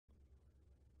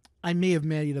I may have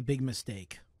made a big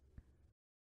mistake.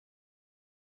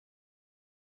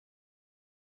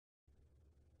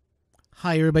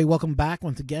 Hi, everybody. Welcome back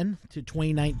once again to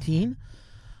 2019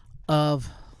 of,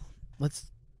 let's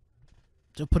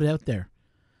just put it out there.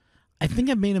 I think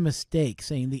I made a mistake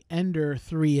saying the Ender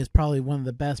 3 is probably one of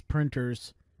the best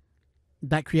printers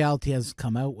that Creality has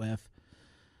come out with.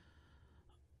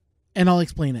 And I'll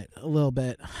explain it a little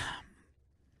bit.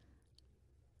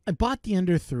 I bought the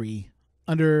Ender 3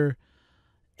 under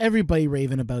everybody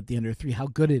raving about the Ender 3, how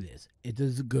good it is. It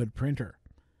is a good printer.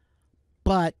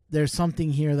 But there's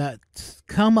something here that's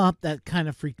come up that kind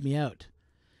of freaked me out.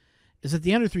 Is that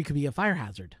the Ender 3 could be a fire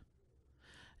hazard.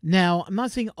 Now, I'm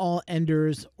not saying all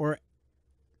Enders or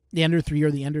the Ender 3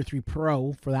 or the Ender 3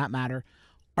 Pro, for that matter,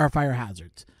 are fire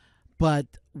hazards. But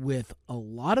with a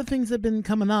lot of things that have been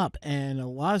coming up and a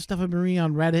lot of stuff I've been reading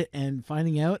on Reddit and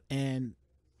finding out and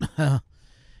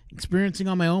experiencing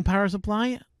on my own power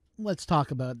supply, let's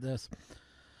talk about this.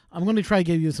 I'm going to try to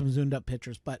give you some zoomed up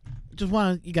pictures, but just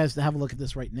want you guys to have a look at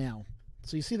this right now.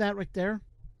 So you see that right there?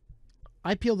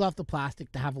 I peeled off the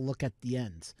plastic to have a look at the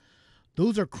ends.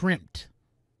 Those are crimped.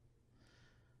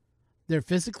 They're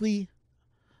physically,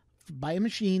 by a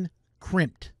machine,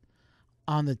 crimped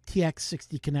on the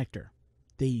TX60 connector.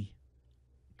 They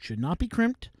should not be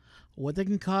crimped. What they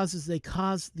can cause is they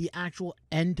cause the actual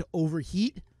end to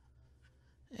overheat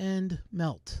and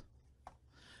melt.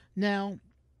 Now,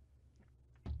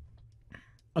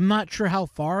 I'm not sure how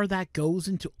far that goes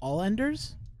into all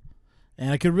Enders.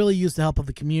 And I could really use the help of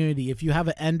the community. If you have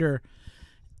an Ender,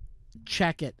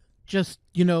 check it. Just,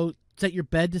 set your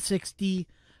bed to 60.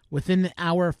 Within an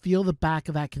hour, feel the back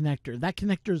of that connector. That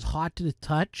connector is hot to the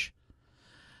touch.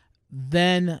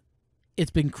 Then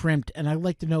it's been crimped. And I'd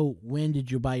like to know, when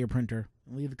did you buy your printer?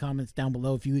 Leave the comments down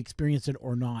below if you experienced it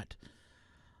or not.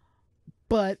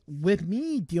 But with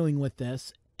me dealing with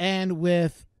this, and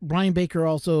with Brian Baker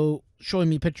also showing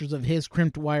me pictures of his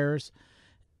crimped wires,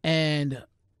 and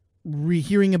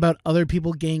hearing about other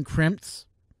people getting crimps,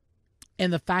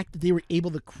 and the fact that they were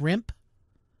able to crimp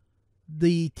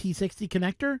the T60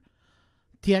 connector,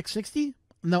 TX60.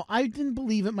 No, I didn't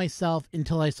believe it myself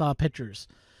until I saw pictures.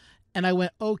 And I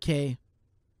went, okay,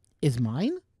 is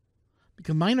mine?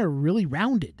 Because mine are really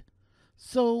rounded.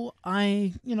 So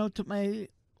I, took my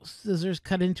scissors,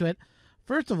 cut into it.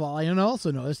 First of all, I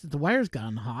also noticed that the wire's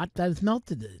gotten hot. That has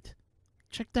melted it.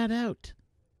 Check that out.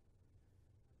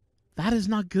 That is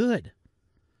not good.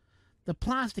 The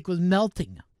plastic was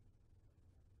melting.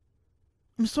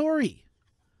 I'm sorry.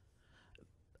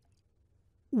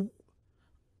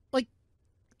 Like,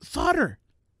 solder.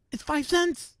 It's 5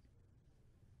 cents.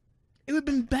 It would have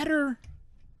been better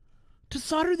to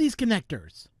solder these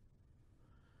connectors.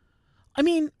 I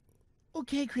mean,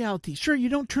 okay, Creality. Sure, you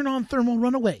don't turn on thermal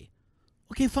runaway.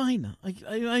 Okay, fine.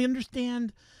 I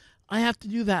understand I have to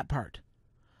do that part.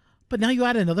 But now you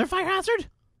add another fire hazard?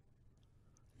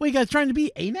 What, you guys trying to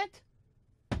be ANET?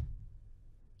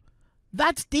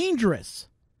 That's dangerous.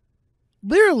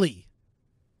 Literally.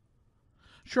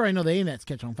 Sure, I know the ANETs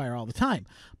catch on fire all the time.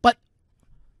 But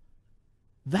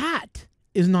that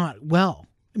is not well.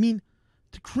 I mean,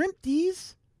 to crimp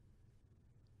these...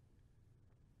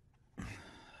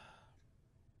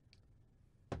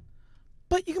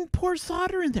 But you can pour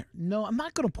solder in there. No, I'm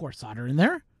not going to pour solder in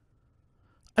there.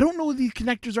 I don't know if these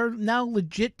connectors are now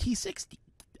legit T60,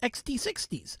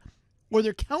 XT60s, or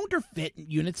they're counterfeit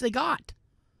units they got.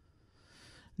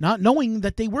 Not knowing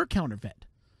that they were counterfeit.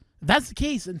 If that's the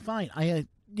case, then fine.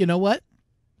 You know what?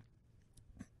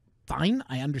 Fine,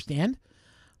 I understand.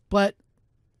 But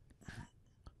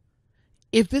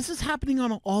if this is happening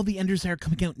on all the Enders that are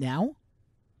coming out now,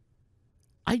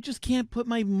 I just can't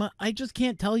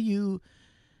tell you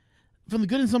from the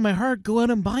goodness of my heart, go out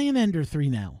and buy an Ender 3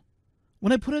 now.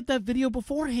 When I put out that video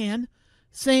beforehand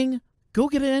saying, go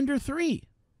get an Ender 3.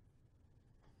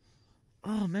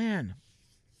 Oh, man.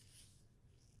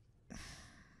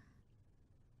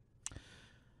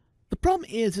 The problem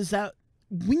is that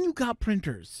when you got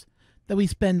printers that we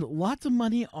spend lots of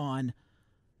money on,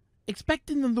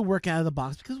 expecting them to work out of the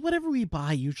box, because whatever we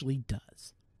buy usually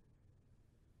does.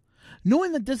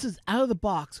 Knowing that this is out of the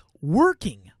box,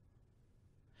 working,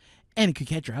 and it could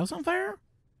catch your house on fire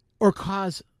or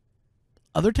cause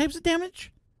other types of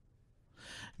damage.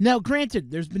 Now,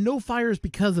 granted, there's been no fires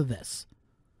because of this,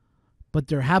 but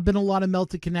there have been a lot of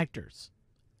melted connectors.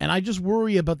 And I just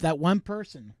worry about that one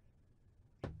person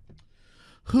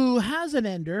who has an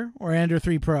Ender or Ender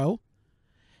 3 Pro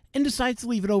and decides to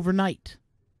leave it overnight,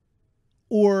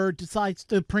 or decides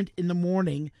to print in the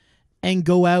morning and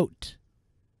go out,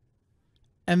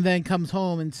 and then comes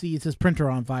home and sees his printer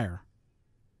on fire.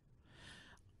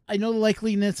 I know the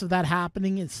likeliness of that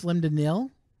happening is slim to nil,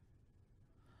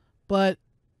 but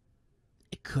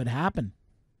it could happen.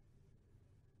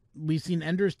 We've seen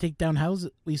Enders take down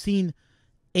houses. We've seen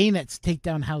ANETs take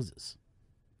down houses.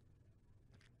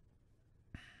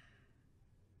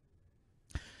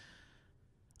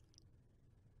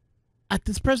 At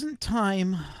this present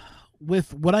time,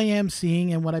 with what I am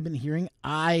seeing and what I've been hearing,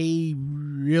 I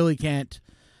really can't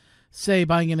say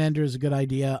buying an Ender is a good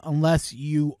idea unless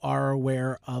you are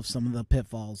aware of some of the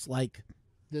pitfalls, like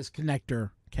this connector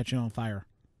catching on fire.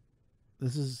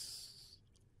 This is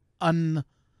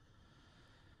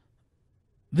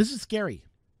This is scary.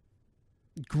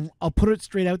 I'll put it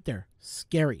straight out there.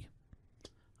 Scary.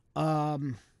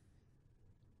 What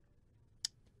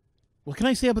can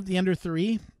I say about the Ender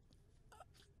 3?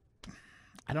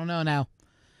 I don't know now.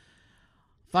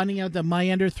 Finding out that my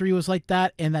Ender 3 was like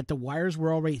that and that the wires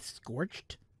were already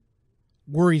scorched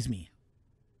worries me.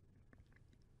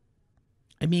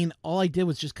 I mean, all I did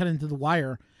was just cut into the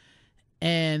wire,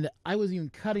 and I was even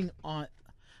cutting on...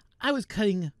 I was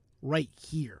cutting right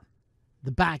here,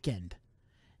 the back end.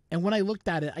 And when I looked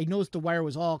at it, I noticed the wire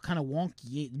was all kind of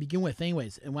wonky to begin with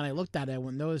anyways. And when I looked at it, I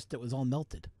noticed it was all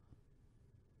melted.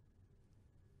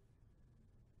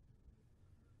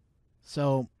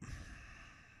 So,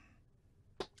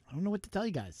 I don't know what to tell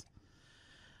you guys.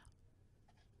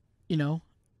 You know,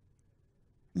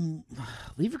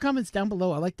 leave your comments down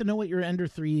below. I'd like to know what your Ender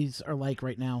 3s are like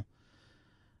right now.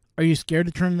 Are you scared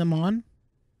to turn them on?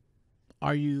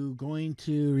 Are you going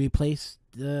to replace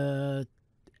the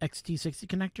XT60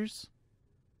 connectors?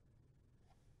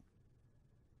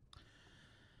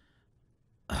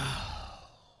 Oh,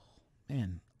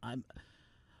 man, I'm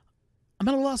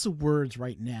at a loss of words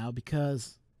right now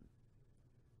because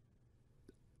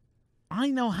I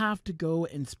now have to go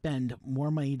and spend more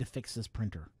money to fix this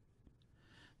printer.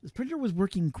 This printer was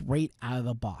working great out of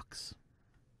the box.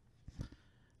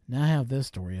 Now I have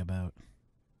this to worry about.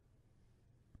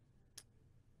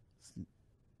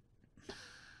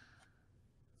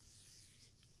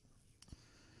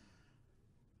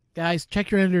 Guys,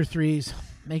 check your Ender 3s.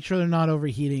 Make sure they're not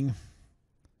overheating.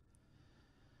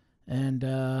 And,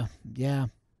 yeah.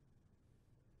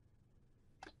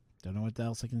 Don't know what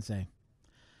else I can say.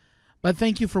 But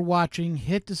thank you for watching.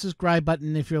 Hit the subscribe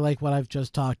button if you like what I've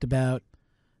just talked about.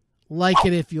 Like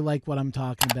it if you like what I'm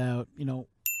talking about. You know,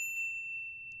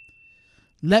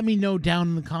 let me know down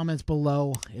in the comments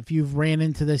below if you've ran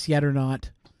into this yet or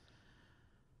not.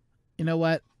 You know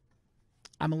what?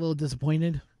 I'm a little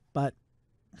disappointed, but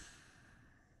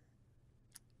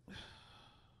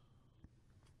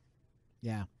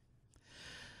yeah.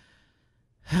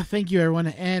 Thank you, everyone,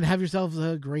 and have yourselves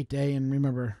a great day. And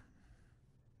remember,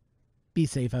 be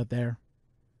safe out there.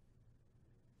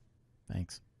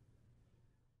 Thanks.